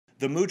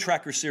The Mood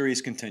Tracker series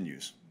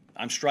continues.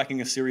 I'm striking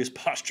a serious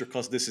posture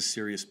because this is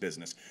serious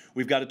business.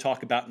 We've got to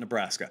talk about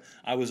Nebraska.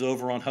 I was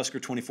over on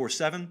Husker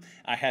 24/7.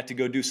 I had to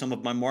go do some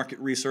of my market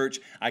research.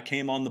 I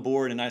came on the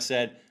board and I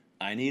said,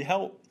 I need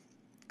help.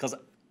 Because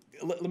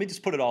let me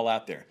just put it all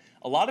out there.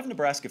 A lot of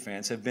Nebraska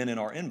fans have been in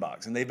our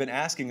inbox and they've been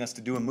asking us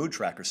to do a Mood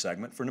Tracker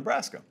segment for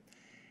Nebraska.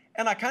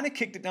 And I kind of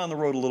kicked it down the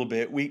road a little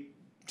bit.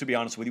 To be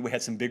honest with you, we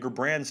had some bigger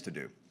brands to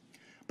do.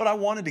 But I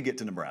wanted to get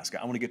to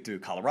Nebraska. I want to get to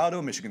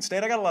Colorado, Michigan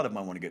State. I got a lot of them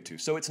I want to get to.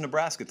 So it's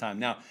Nebraska time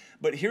now.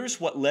 But here's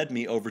what led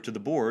me over to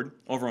the board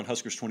over on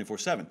Huskers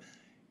 24/7.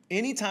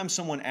 Anytime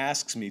someone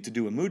asks me to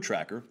do a mood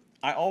tracker,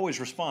 I always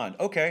respond,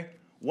 okay,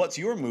 what's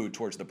your mood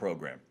towards the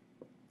program?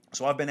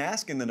 So I've been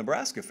asking the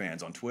Nebraska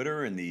fans on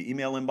Twitter and the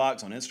email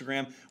inbox on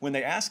Instagram. When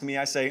they ask me,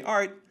 I say, all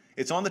right,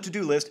 it's on the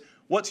to-do list.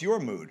 What's your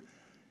mood?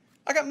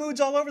 I got moods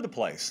all over the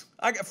place.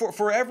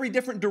 For every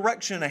different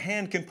direction a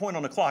hand can point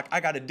on a clock, I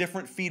got a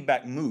different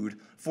feedback mood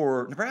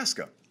for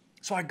Nebraska.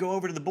 So I go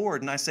over to the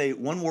board and I say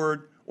one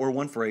word or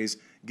one phrase,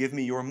 give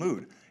me your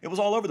mood. It was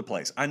all over the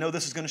place. I know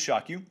this is going to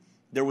shock you.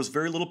 There was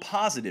very little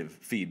positive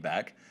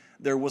feedback.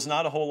 There was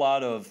not a whole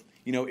lot of,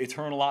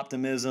 eternal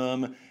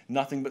optimism,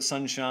 nothing but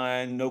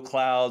sunshine, no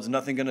clouds,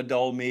 nothing going to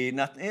dull me.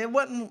 Nothing. It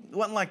wasn't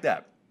like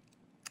that.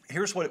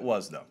 Here's what it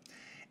was, though.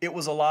 It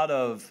was a lot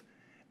of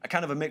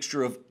kind of a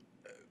mixture of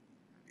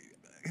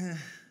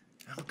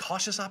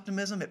cautious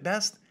optimism at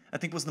best, I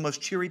think was the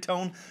most cheery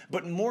tone.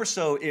 But more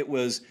so,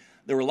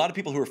 there were a lot of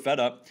people who were fed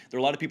up. There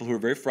were a lot of people who were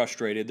very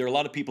frustrated. There were a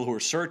lot of people who were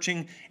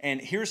searching.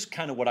 And here's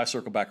kind of what I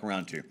circle back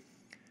around to.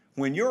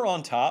 When you're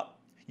on top,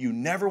 you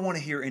never want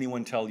to hear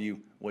anyone tell you,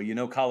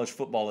 well, college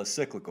football is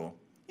cyclical.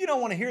 You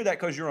don't want to hear that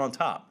because you're on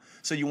top.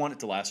 So you want it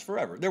to last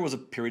forever. There was a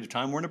period of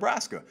time where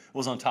Nebraska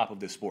was on top of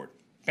this sport.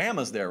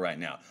 Bama's there right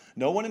now.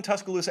 No one in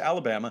Tuscaloosa,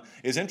 Alabama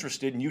is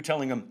interested in you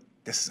telling them,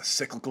 this is a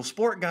cyclical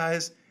sport,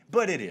 guys.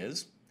 But it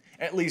is,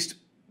 at least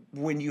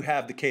when you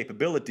have the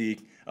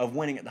capability of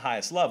winning at the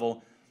highest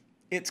level,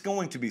 it's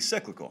going to be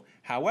cyclical.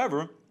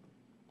 However,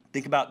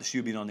 think about the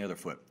shoe being on the other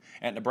foot.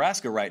 At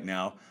Nebraska right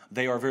now,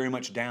 they are very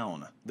much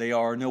down. They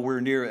are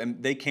nowhere near,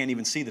 and they can't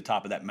even see the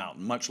top of that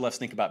mountain, much less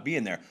think about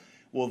being there.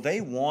 Well,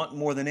 they want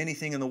more than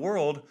anything in the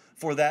world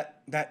for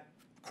that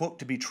quote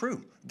to be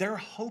true. They're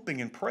hoping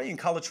and praying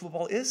college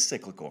football is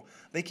cyclical.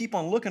 They keep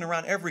on looking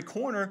around every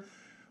corner,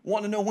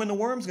 wanting to know when the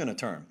worm's going to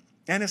turn.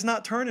 And it's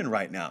not turning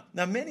right now.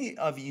 Now, many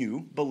of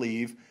you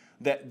believe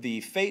that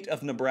the fate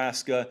of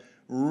Nebraska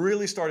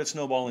really started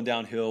snowballing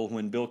downhill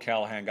when Bill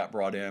Callahan got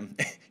brought in.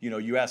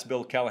 You asked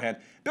Bill Callahan,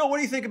 Bill, what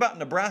do you think about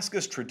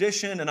Nebraska's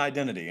tradition and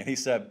identity? And he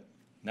said,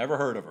 never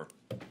heard of her.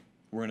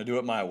 We're going to do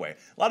it my way.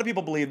 A lot of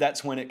people believe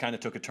that's when it kind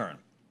of took a turn.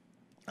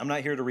 I'm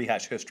not here to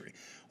rehash history.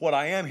 What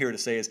I am here to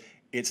say is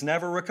it's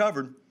never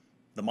recovered.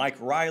 The Mike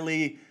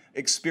Riley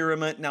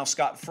experiment, now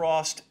Scott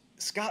Frost.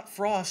 Scott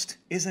Frost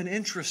is an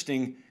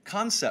interesting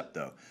concept,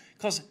 though,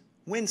 because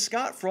when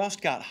Scott Frost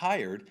got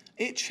hired,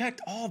 it checked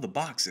all the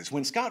boxes.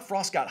 When Scott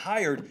Frost got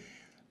hired,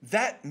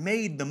 that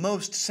made the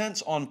most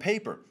sense on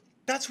paper.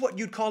 That's what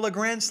you'd call a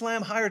Grand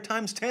Slam hire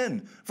times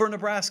 10 for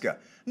Nebraska.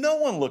 No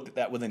one looked at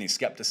that with any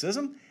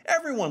skepticism.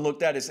 Everyone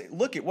looked at it and said,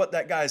 look at what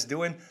that guy's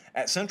doing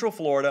at Central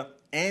Florida,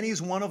 and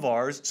he's one of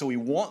ours, so he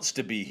wants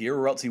to be here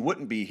or else he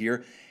wouldn't be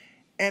here.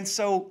 And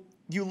so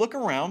you look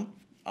around,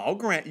 I'll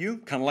grant you,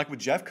 kind of like with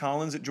Jeff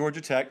Collins at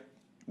Georgia Tech,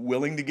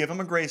 willing to give him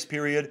a grace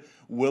period,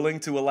 willing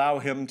to allow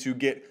him to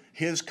get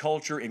his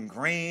culture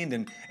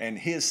ingrained and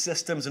his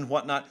systems and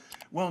whatnot.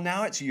 Well,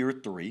 now it's year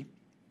 3.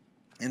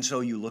 And so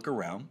you look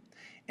around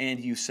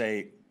and you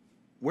say,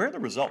 where are the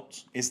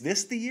results? Is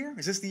this the year?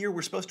 Is this the year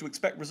we're supposed to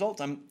expect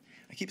results? I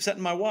keep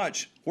setting my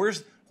watch.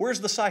 Where's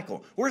the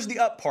cycle? Where's the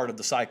up part of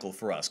the cycle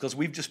for us? Because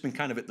we've just been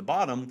kind of at the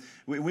bottom.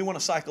 We want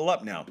to cycle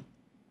up now.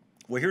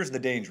 Well, here's the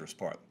dangerous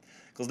part.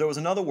 Because there was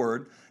another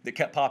word that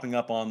kept popping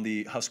up on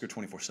the Husker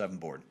 24/7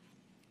 board.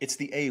 It's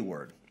the A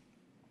word,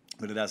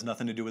 but it has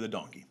nothing to do with a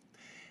donkey.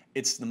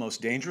 It's the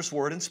most dangerous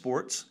word in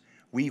sports.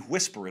 We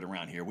whisper it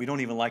around here. We don't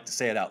even like to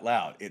say it out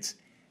loud. It's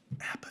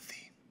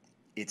apathy.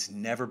 It's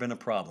never been a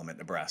problem at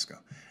Nebraska.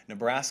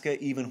 Nebraska,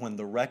 even when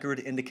the record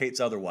indicates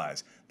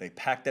otherwise, they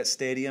pack that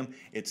stadium.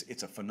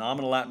 It's a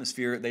phenomenal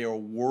atmosphere. They are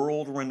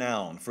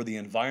world-renowned for the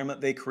environment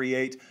they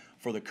create,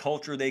 for the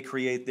culture they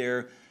create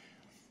there.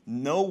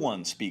 No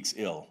one speaks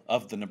ill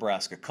of the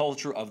Nebraska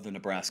culture, of the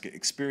Nebraska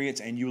experience,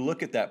 and you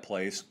look at that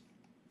place,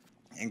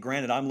 and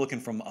granted, I'm looking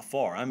from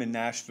afar. I'm in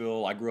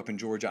Nashville. I grew up in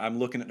Georgia. I'm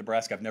looking at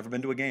Nebraska. I've never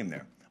been to a game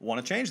there. I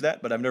want to change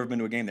that, but I've never been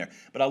to a game there.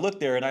 But I look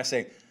there and I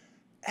say,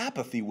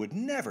 apathy would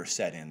never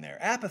set in there.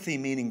 Apathy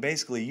meaning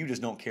basically you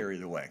just don't care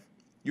either way.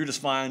 You're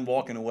just fine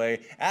walking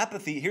away.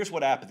 Apathy, here's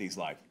what apathy's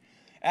like.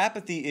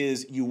 Apathy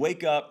is you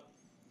wake up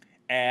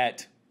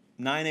at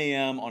 9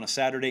 a.m. on a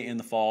Saturday in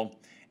the fall,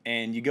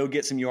 and you go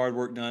get some yard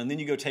work done, and then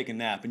you go take a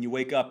nap, and you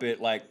wake up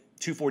at like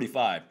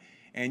 2:45,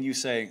 and you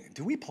say,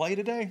 do we play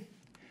today?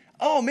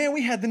 Oh, man,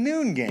 we had the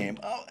noon game.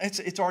 Oh,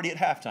 it's already at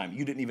halftime.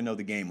 You didn't even know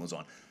the game was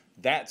on.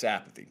 That's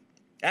apathy.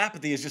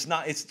 Apathy is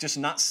just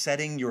not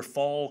setting your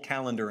fall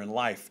calendar in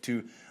life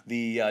to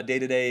the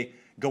day-to-day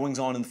goings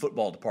on in the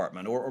football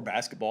department or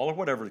basketball or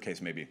whatever the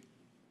case may be.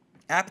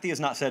 Apathy is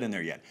not set in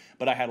there yet,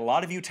 but I had a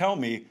lot of you tell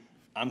me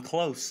I'm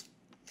close,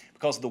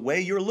 because the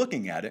way you're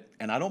looking at it,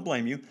 and I don't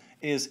blame you,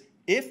 is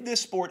if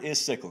this sport is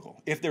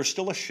cyclical, if there's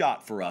still a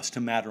shot for us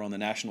to matter on the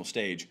national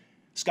stage,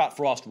 Scott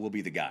Frost will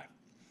be the guy.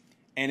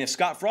 And if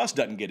Scott Frost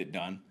doesn't get it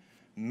done,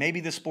 maybe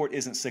this sport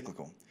isn't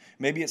cyclical.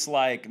 Maybe it's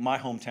like My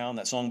Hometown,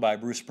 that song by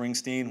Bruce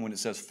Springsteen, when it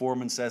says,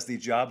 Foreman says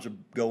these jobs are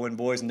going,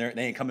 boys, and they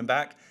ain't coming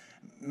back.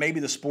 Maybe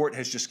the sport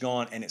has just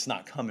gone and it's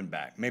not coming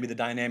back. Maybe the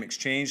dynamics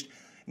changed.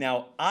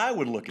 Now, I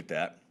would look at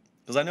that,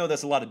 because I know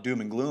that's a lot of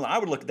doom and gloom. I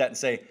would look at that and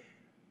say,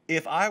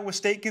 if Iowa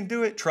State can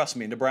do it, trust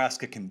me,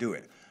 Nebraska can do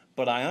it.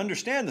 But I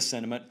understand the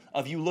sentiment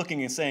of you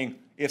looking and saying,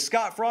 if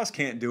Scott Frost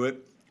can't do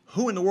it,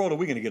 who in the world are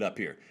we going to get up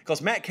here?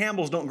 Because Matt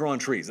Campbell's don't grow on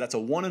trees. That's a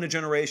one in a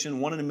generation,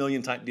 one in a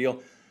million type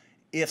deal.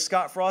 If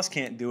Scott Frost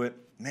can't do it,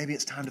 maybe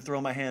it's time to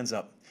throw my hands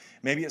up.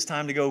 Maybe it's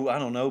time to go, I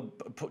don't know,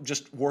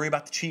 just worry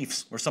about the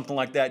Chiefs or something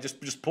like that.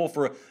 Just pull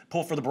for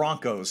the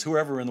Broncos,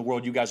 whoever in the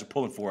world you guys are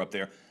pulling for up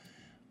there.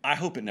 I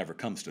hope it never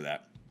comes to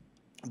that.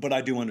 But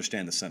I do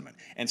understand the sentiment.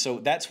 And so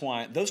that's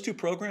why those two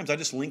programs, I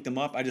just linked them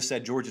up. I just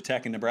said Georgia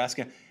Tech and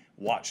Nebraska.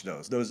 Watch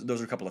those.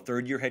 Those are a couple of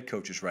third-year head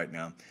coaches right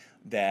now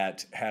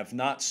that have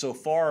not so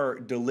far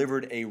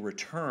delivered a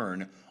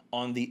return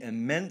on the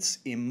immense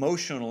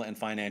emotional and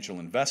financial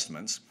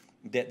investments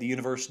that the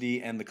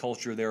university and the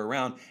culture there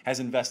around has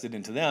invested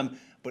into them.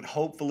 But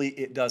hopefully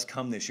it does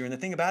come this year. And the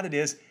thing about it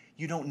is,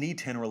 you don't need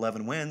 10 or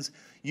 11 wins.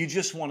 You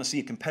just want to see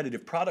a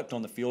competitive product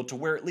on the field to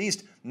where at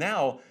least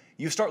now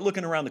you start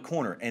looking around the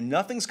corner, and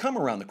nothing's come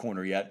around the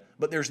corner yet,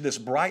 but there's this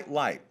bright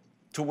light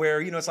to where,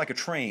 it's like a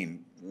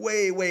train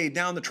way, way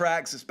down the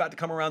tracks. It's about to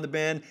come around the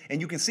bend, and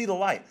you can see the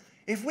light.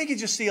 If we could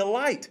just see a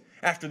light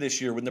after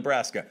this year with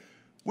Nebraska,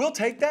 we'll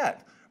take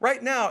that.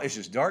 Right now, it's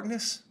just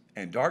darkness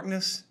and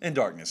darkness and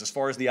darkness as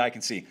far as the eye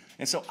can see.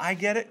 And so I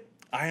get it.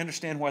 I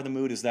understand why the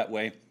mood is that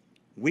way.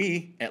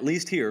 We, at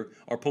least here,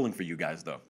 are pulling for you guys, though.